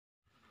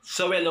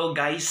So hello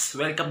guys,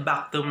 welcome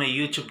back to my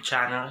YouTube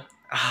channel.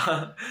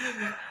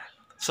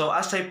 So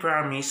as I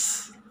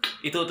promised,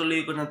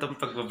 itutuloy ko na itong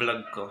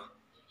pag-vlog ko.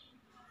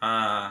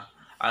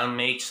 I'll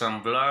make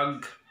some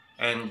vlog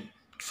and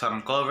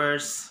some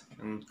covers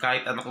and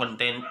kahit ano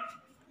content.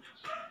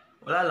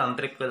 Wala lang,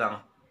 trip ko lang.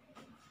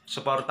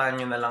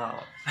 Supportahan nyo na lang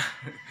ako.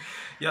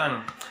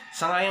 Yan,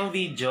 sa ngayong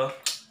video,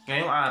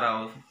 ngayong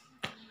araw,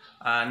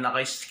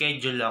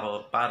 naka-schedule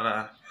ako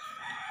para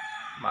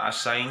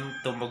ma-assign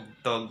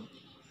tumugtog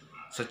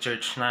sa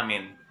church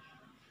namin.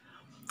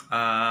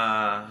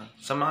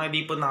 Sa mga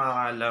di po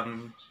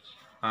nakakalam,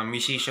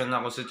 musician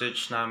ako sa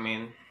church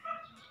namin.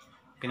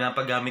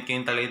 Pinapagamit ko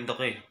yung talento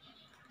ko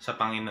sa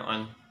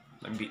Panginoon.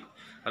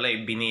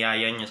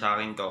 Biniyaya niya sa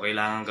akin to.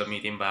 Kailangan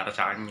gamitin para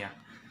sa Kanya.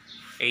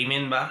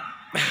 Amen ba?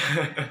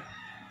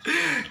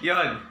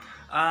 Yun.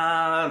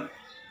 3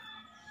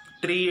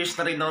 years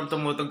na rin ako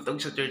tumutugtog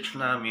sa church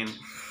namin.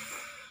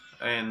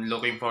 And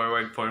looking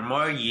forward for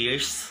more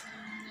years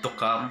to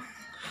come.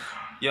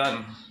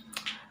 Yan.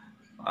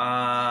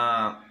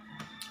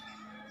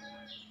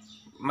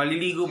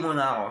 Maliligo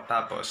muna ako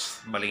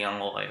tapos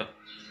balikan ko kayo.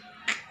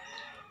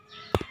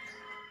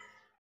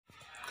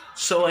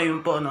 So ayun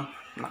po, no,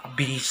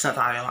 nakabihis na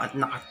tayo at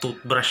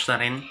naka-toothbrush na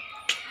rin.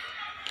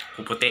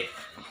 Puputi.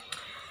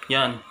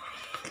 Yan.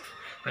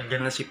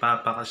 Nandiyan na si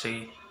Papa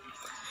kasi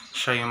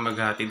siya yung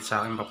maghatid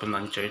sa akin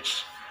papuntang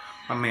church.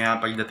 Mamaya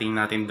pagdating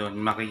natin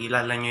doon,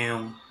 makikilala niyo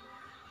yung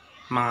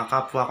mga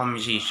kapwa ko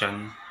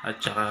musician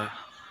at saka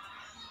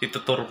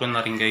ituturo ko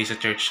na rin guys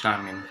sa church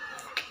namin.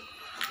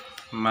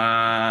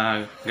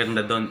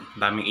 Maganda doon,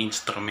 daming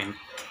instrument.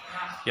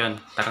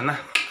 Yun, tara na.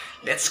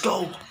 Let's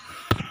go!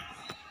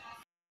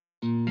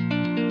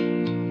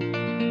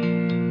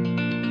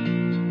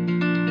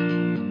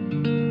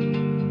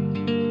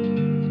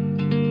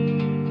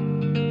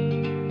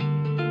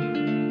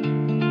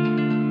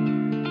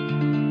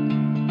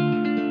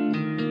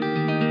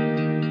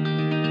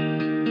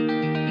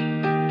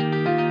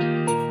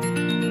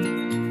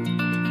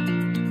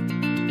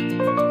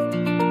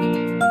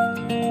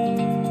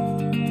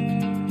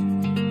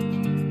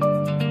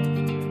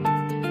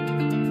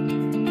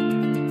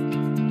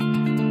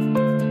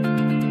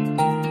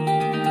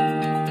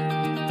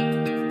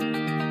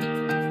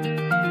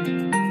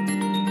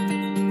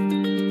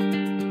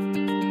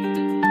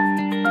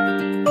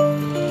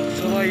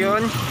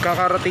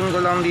 Kakarating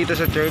ko lang dito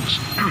sa church.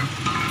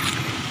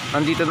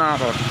 Nandito na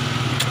ako.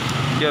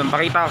 Yun,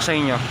 pakita ko sa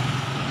inyo.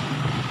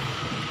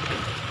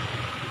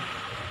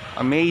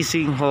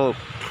 Amazing Hope.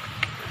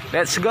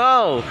 Let's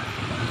go!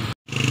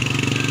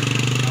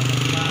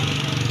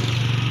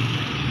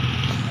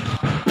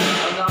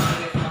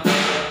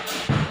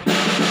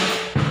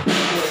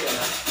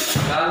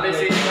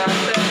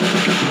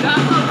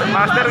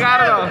 Master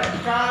Carlo.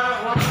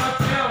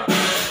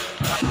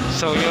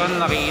 So yun,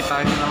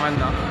 nakikita nyo naman,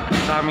 no?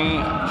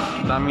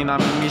 Dami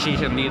namin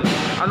musician dito.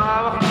 Anong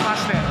hawak ng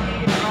master?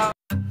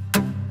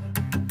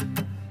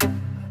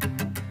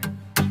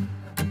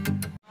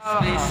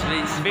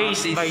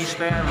 Bass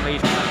na yan.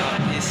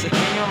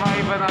 Yun yung mga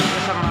iba namin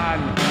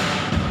kasamahan.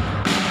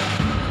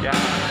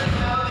 Yan.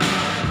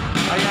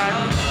 Ayan,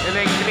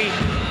 electric.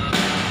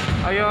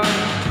 Ayun,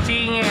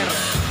 singer.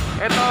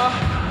 Eto,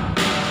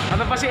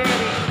 ano pa si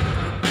Eric?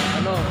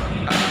 Ano?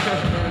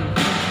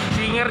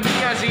 Singer din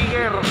yan,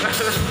 singer.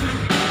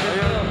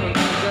 Ayun,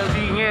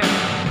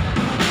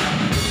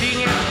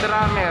 singer,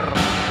 drummer.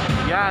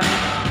 Yan.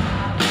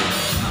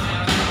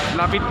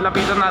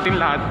 Lapitan natin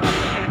lahat.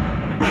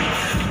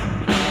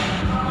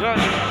 Yan.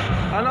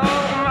 Ano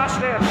kung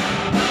master?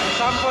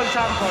 Sample.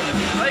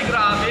 Ay,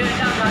 grabe.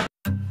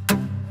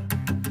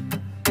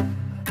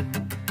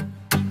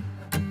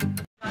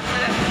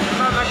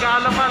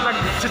 Nag-ano pa,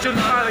 nag-chuchun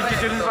pa.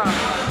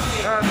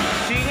 Yan.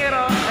 Singer,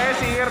 oh.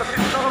 Singer.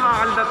 Ito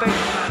kumakalda to.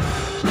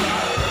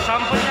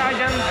 Sample niya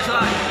dyan.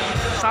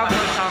 Sample.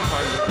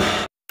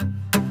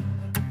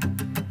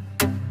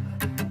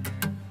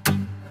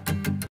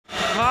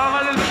 Mga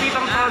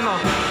malulupitang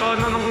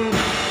tono nung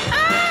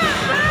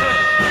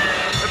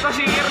ito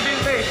singer din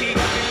to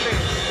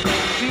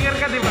singer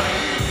ka diba?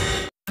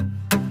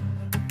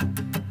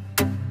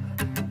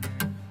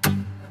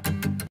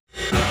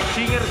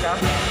 Singer ka?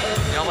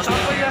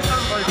 Sample ya,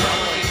 sample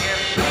singer.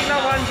 Hindi na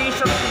 1K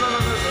sa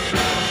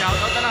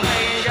shoutout na lang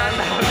kayo dyan.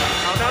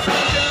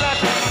 Shoutout sila lahat.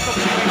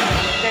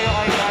 Kayo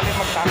galing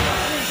magtanong.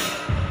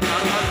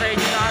 Shoutout sa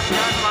inyo lahat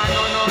dyan,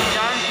 manonood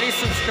dyan. Please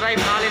subscribe,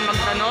 galing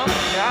magtanong.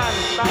 Yan.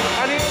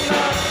 Ano yung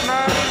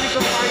narinig ko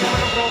kayo mo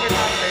ng broken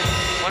hearted?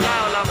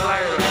 Wala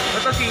pa.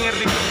 Ito singer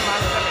din yung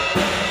master.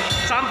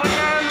 Sample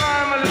nga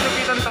mga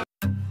malulupitan to.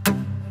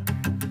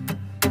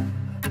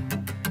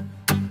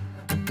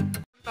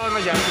 Taon mo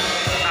dyan?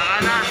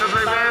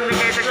 Subscribe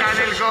kayo sa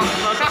channel ko.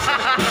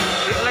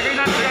 Lagay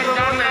natin yan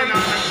dyan.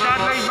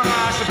 Sana yung mga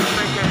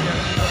subscribe kayo dyan.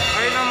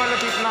 Ayun ang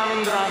malapit namin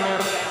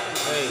drummer.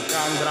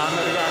 Yan,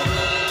 drummer yan.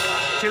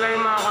 Sila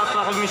yung mga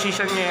kapwa ko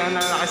musician ngayon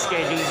na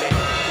nakaschedule din.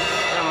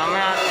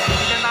 Mamaya,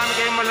 bigyan namin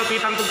kayong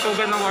malupitang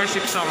tugtugan ng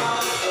worship song.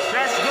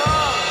 Let's go!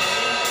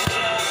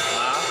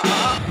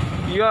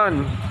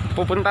 Yun,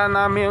 pupunta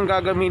namin yung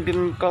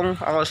gagamitin kong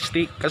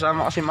acoustic.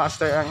 Kasama ko si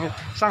Master.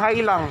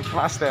 Shanghai lang,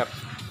 Master.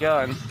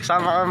 Yun,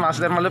 kasama ko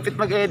Master. Malupit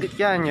mag-edit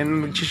yan. Yan,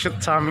 mag-shoot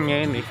sa amin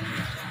ngayon eh.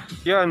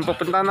 Yun,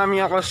 pupunta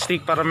namin yung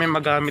acoustic para may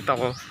magamit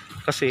ako.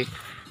 Kasi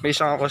may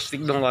isang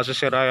acoustic doon kaso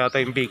sira yata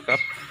yung pickup.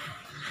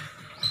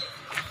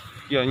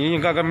 Yun, yun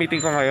yung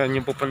gagamitin ko ngayon,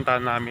 yung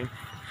pupuntahan namin.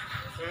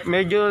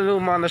 Medyo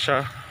luma na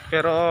siya,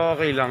 pero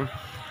okay lang.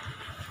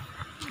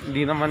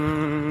 Hindi naman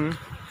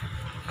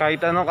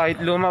kahit ano,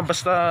 kahit luma,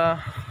 basta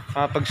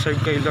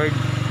pag-serve kay Lord.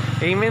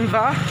 Amen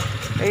ba?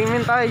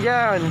 Amen tayo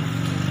dyan.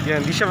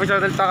 Yan, di siya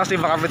magsasalita kasi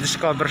baka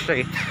ma-discover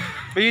siya eh.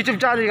 May YouTube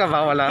channel ka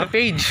ba? Wala?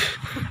 Page?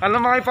 Ano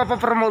mga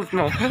ipapapromote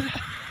mo?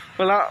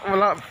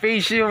 Wala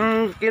page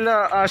yung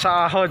kila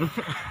sa ahon.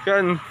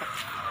 Yan.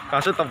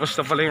 Kaso tapos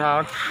na pala yung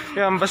ahon.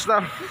 Yan,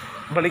 basta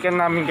balikan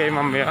namin kayo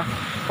mamaya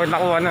pag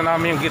nakuha na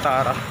namin yung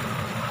gitara.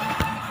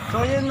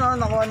 So yun na,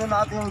 nakuha na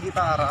natin yung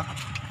gitara.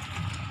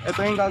 Ito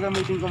yung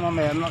gagamitin ko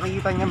mamaya.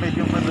 Nakikita niya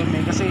medyo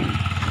padumi kasi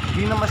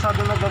hindi na masyado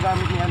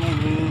nagagamit niya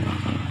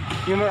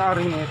yung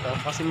may-ari nito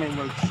kasi may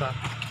work siya.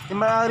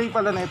 Yung may-ari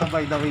pala na ito,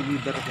 by the way,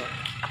 leader ko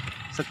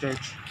sa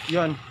church.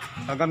 Yun,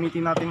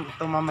 gagamitin natin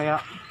ito mamaya.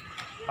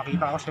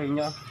 Pakita ko sa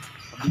inyo.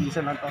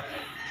 Mabilisan na to.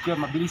 Yun,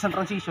 mabilisan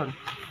transition.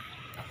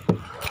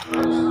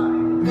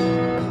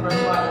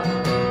 First one.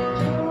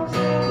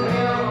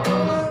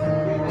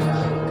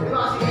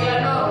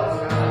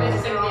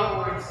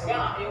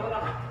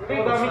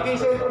 Gamit kayo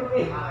sa ito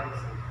eh.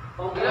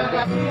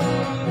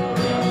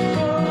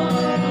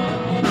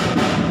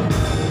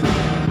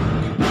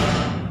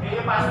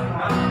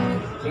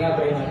 Sige,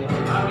 try natin.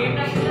 Game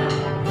na sila.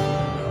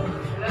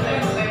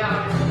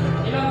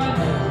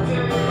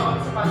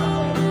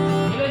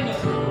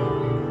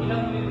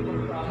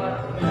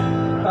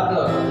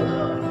 Tatlo.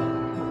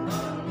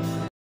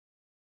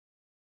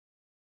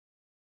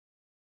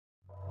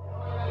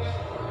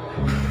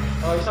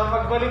 Oh, isang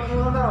magbalik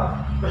muna na.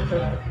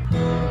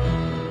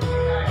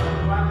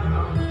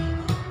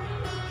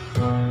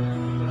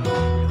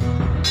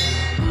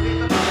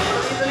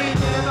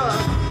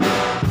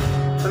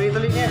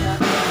 Tuloy-tuloy niya ha.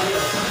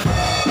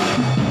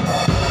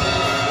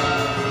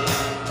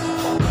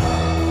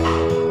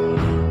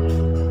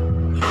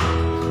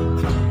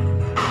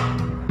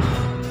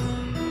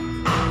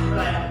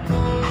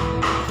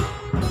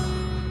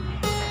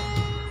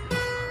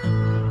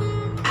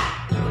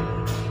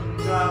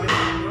 Grabe.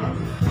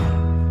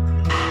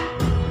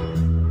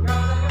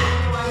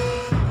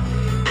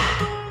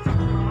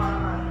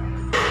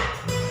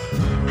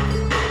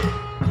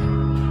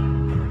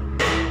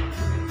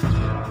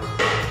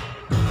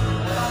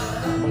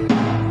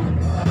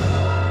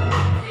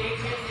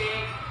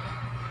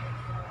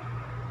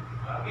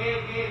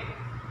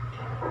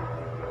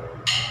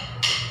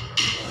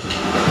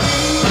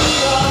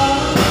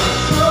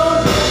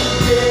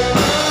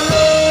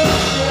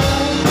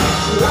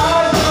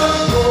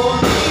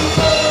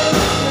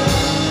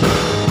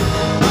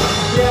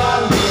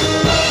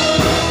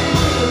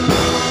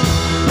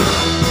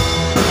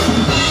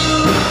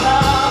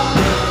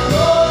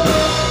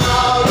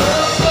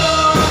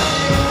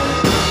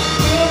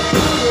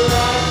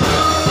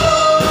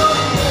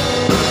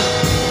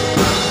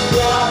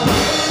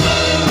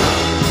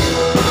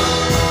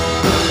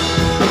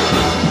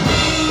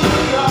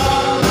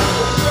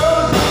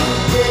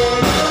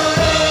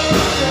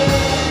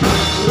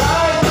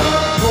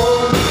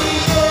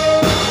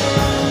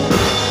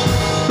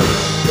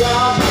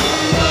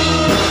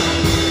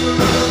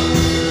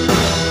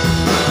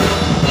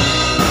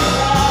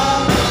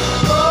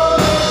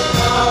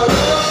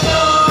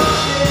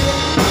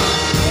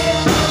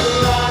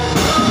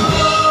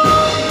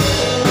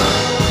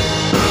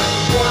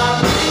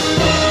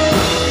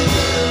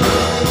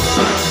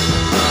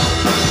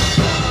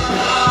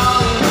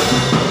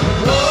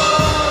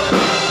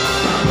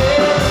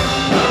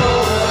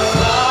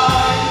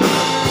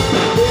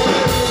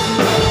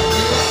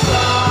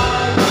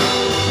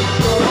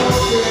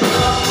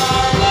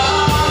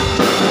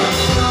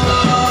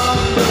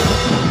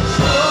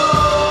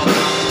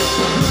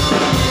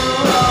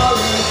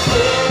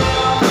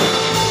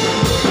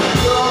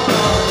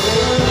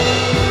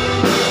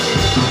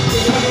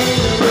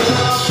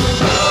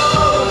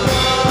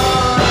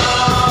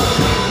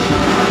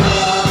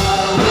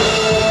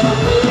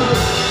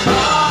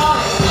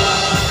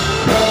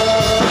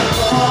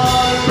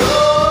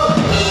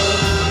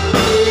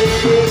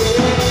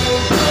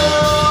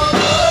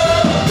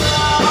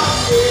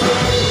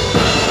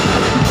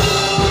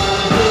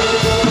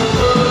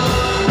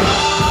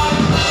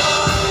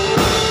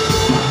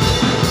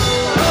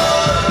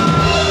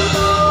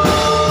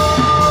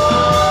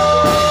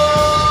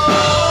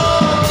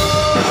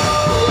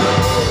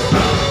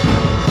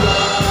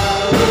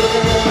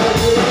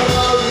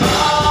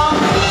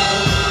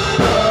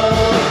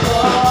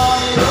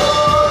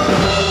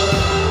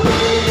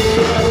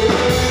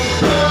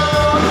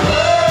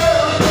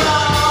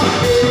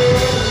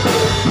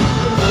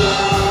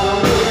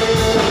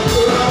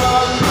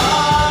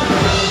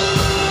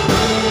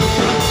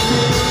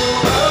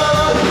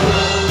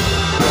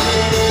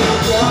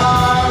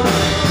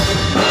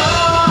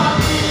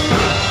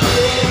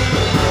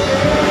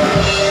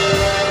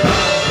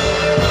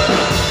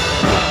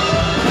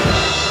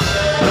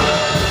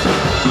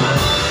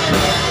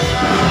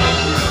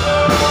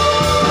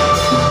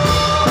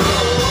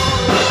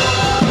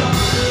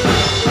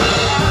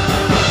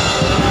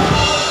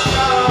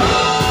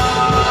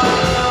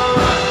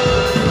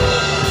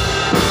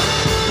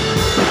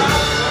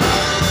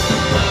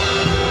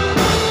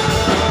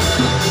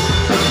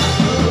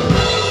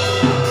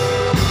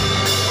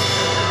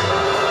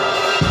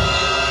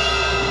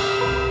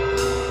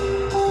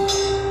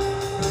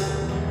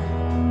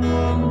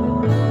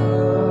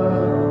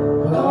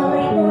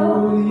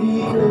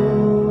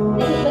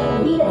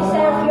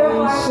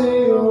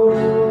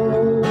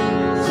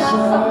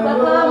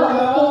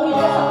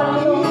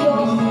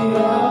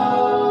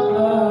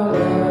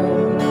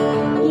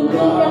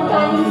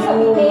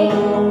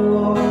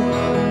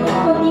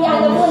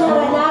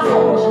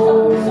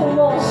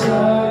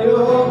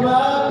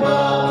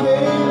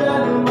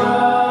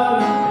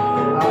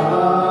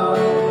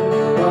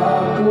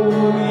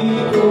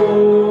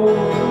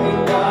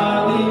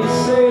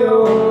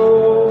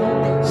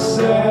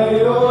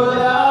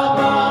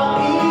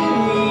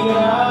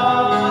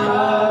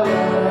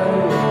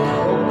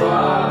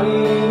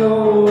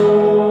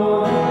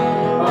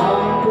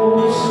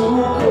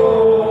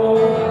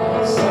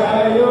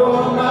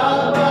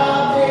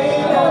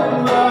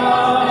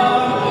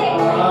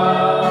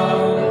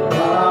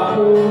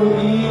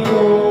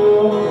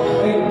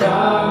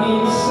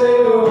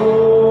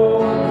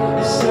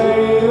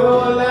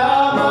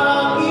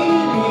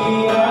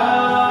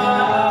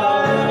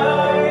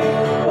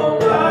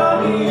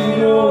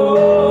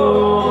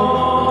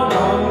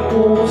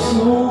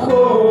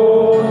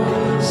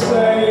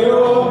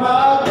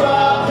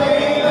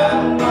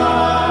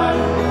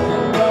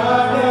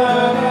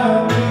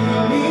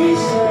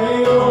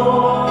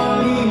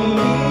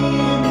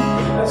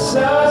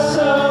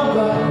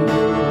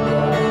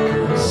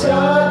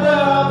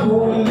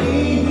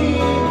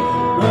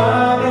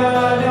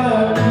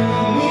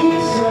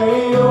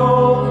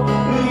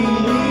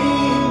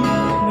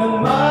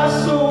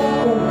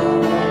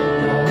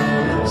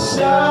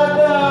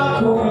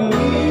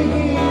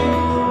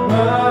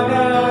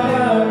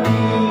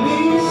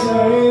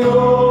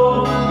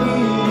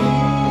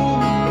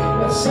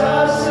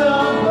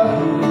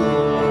 sasambahin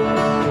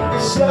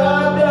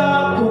sa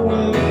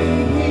dakong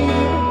lihim,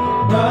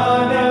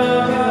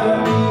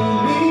 mananatili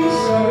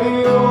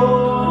sa'yo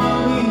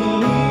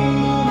hihim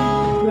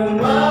ng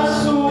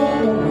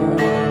masuko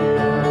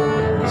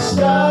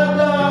sa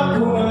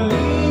dakong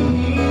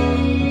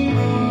lihim.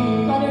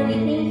 Father,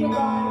 we thank you,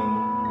 God.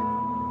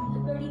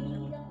 Lord, hindi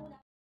lang po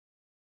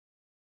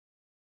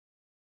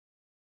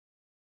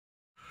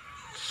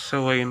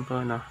So ayun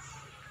po, no,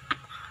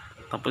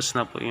 tapos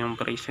na po yung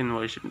praise and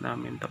worship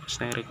namin, tapos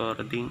na yung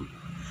recording.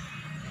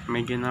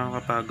 Medyo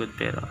nakakapagod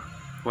pero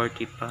worth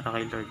it para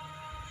kay Lord,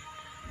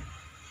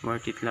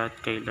 worth it lahat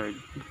kay Lord.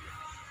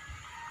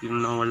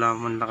 Yung nawala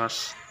mong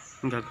lakas,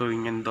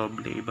 gagawin niyan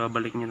doble,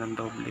 ibabalik niya ng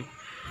doble.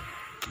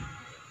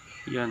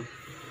 Yan,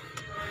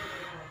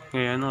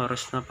 ngayon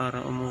oras na para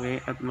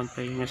umuwi at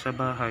magpahinga sa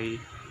bahay.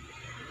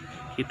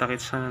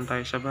 Kita-kits na lang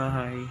tayo sa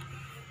bahay.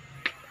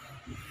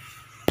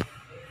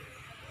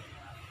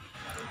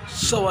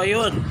 So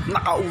ayun,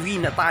 nakauwi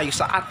na tayo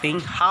sa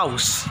ating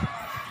house.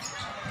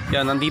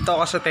 Yan, nandito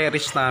ako sa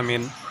terrace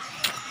namin.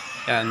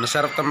 Yan,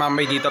 masarap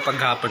tumambay dito pag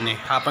hapon eh.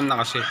 Hapon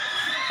na kasi.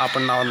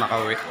 Hapon na ako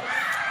nakauwi.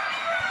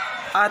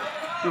 At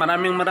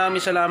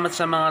maraming salamat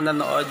sa mga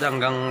nanood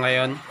hanggang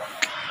ngayon.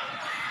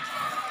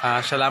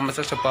 Salamat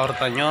sa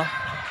suporta nyo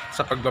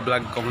sa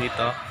pagbablog kong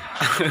ito.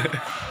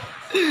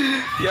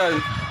 Yan,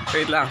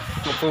 wait lang.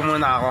 Upo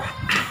muna ako.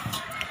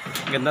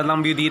 Ganda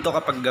ng view dito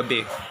kapag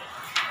gabi.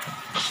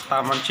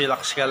 Tamang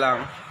chillax ka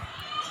lang.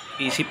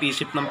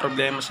 Isip-isip ng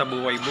problema sa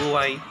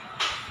buhay-buhay.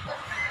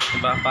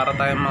 Diba? Para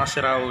tayong mga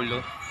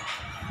siraulo.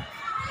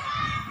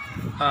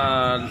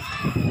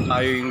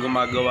 Tayo yung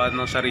gumagawa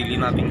ng sarili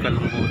nating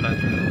kalungkutan.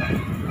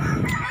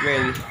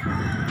 Well,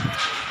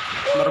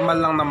 normal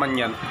lang naman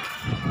yan.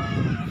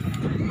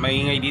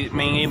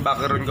 Maingay yung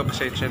background ko,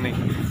 pasensya na eh.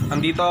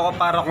 Nandito ako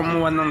para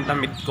kumuha ng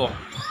damit ko.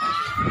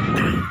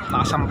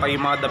 Nakasampay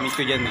yung mga damit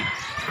ko dyan eh.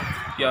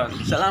 Yan.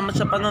 Salamat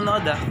sa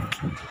panonood ah.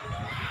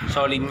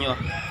 Solid nyo.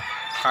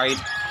 Kahit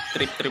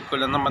trip ko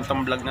lang naman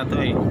tong vlog na to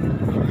eh,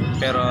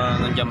 pero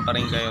nandiyan pa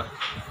rin kayo.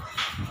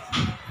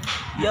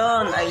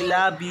 Yan, I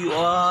love you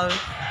all.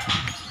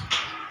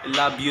 I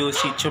love you,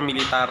 Sitio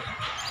Militar.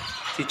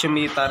 Sitio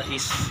Militar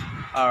is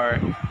our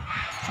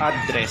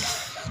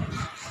address,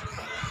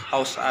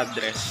 house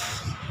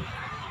address.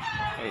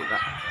 Wait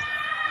lang.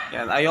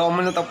 Yan, ayoko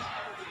muna to.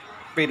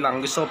 Wait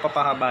lang, gusto ko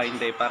papahabain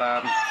tayo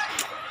para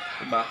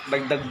diba,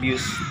 dagdag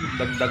views,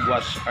 dagdag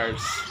watch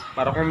hours,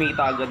 para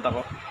kumita agad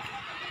ako.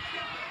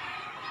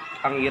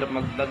 Ang hirap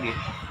mag-vlog eh.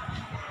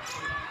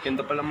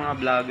 Ganda pala mga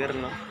vlogger,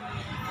 no?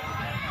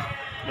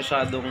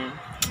 Masyadong,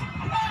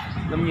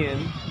 alam nyo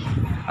yun,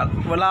 at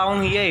wala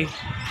akong hiya eh.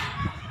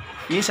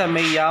 Minsan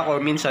may hiya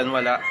ako, minsan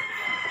wala.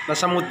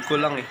 Nasa mood ko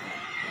lang eh.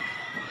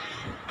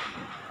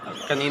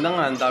 Kanina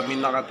nga, ang dami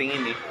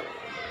nakatingin eh.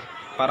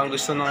 Parang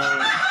gusto ng...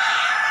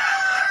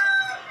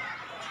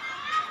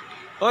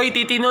 Hoy,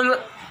 titinola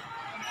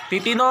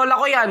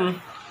ko yan.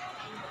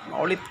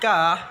 Maulit ka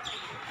ha.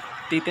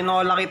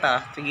 Titinola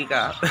kita. Sige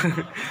ka.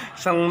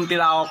 Isang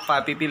tilawak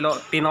pa.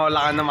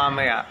 Tinola ka na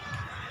mamaya.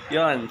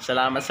 Yun.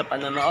 Salamat sa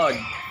panonood.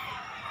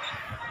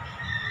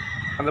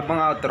 Ano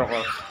bang outro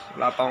ko?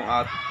 Wala pa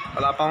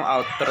akong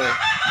outro.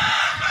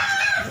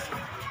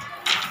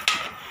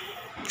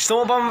 Gusto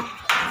mo ba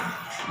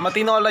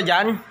matinola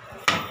dyan?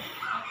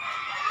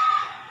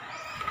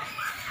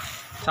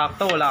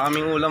 Sakto. Wala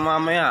kaming ulam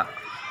mamaya.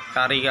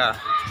 Kari ka.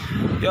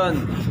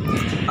 Yun.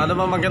 Ano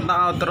ba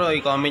magandang outro?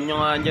 I-comment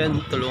nyo nga dyan.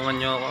 Tulungan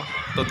nyo ako.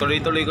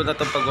 Tutuloy-tuloy ko na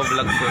itong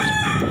pag-vlog ko.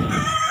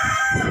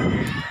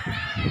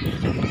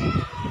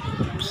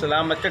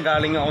 Salamat ka.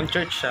 Galing akong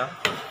church ha.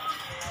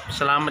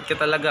 Salamat ka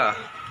talaga.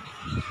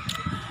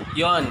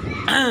 Yon.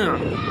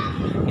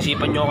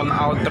 Isipan nyo ako ng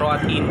outro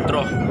at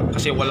intro.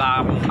 Kasi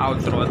wala akong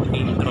outro at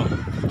intro.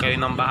 Kayo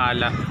nang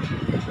bahala.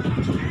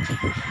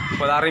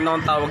 Wala rin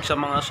akong tawag sa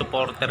mga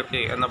supporter ko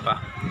eh. Ano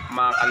ba?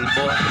 Mga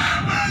kalbo.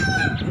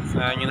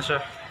 Ayan yun na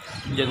siya.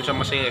 Diyan siya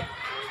masaya.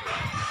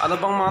 Ano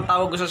bang mga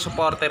tawag ko sa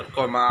supporter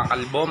ko? Mga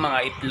kalbo,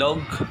 mga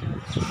itlog.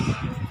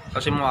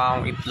 Kasi mukha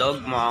akong itlog,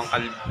 mukha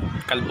akong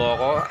kalbo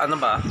ko. Ano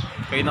ba?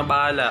 Kayo na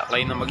bahala,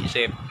 kayo na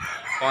mag-isip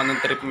kung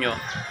anong trip nyo.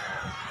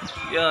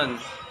 Yan.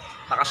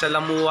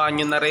 Nakasalamuha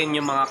nyo na rin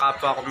yung mga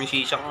kapwa ko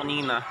musician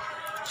kanina.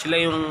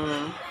 Sila yung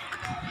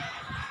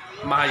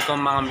mahal kong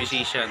mga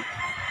musician.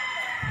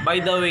 By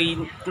the way,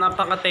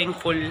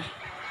 napaka-thankful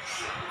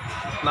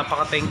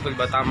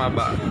ba? Tama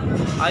ba?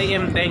 I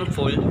am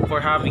thankful for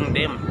having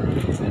them.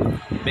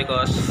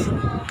 Because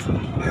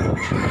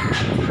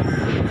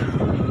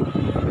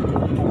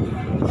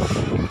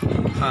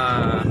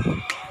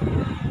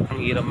ang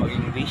hirap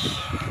mag-English.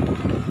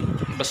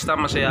 Basta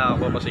masaya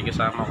ako kasi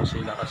kasama ko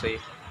sila. Kasi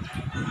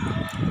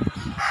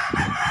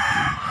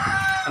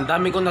ang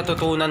dami kong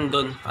natutunan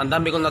doon. Ang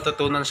dami kong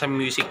natutunan sa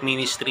music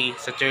ministry,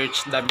 sa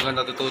church. Ang dami kong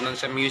natutunan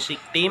sa music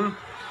team.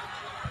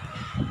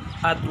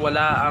 At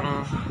wala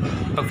ang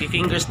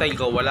pag-fingerstyle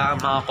ko, wala ang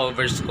mga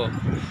covers ko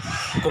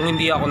kung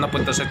hindi ako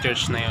napunta sa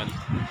church na yon.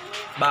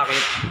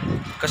 Bakit?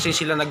 Kasi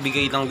sila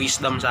nagbigay ng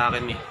wisdom sa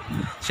akin eh.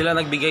 Sila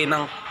nagbigay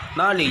ng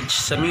knowledge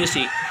sa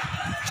music.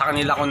 Sa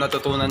kanila ko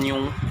natutunan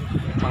yung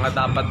mga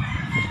dapat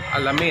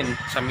alamin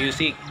sa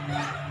music.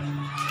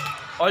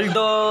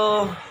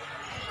 Although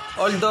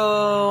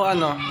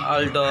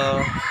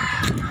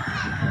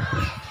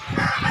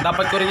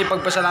dapat ko rin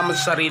ipagpasalamat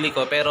sa sarili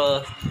ko,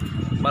 pero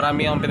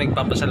marami akong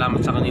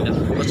pinagpapasalamat sa kanila.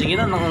 O sige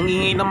na,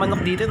 nangingi ng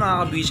manok dito,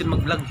 nakakabwisit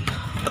mag-vlog.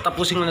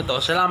 Tatapusin ko na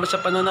to. Salamat sa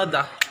panonood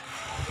ah.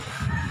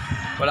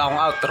 Wala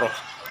akong outro.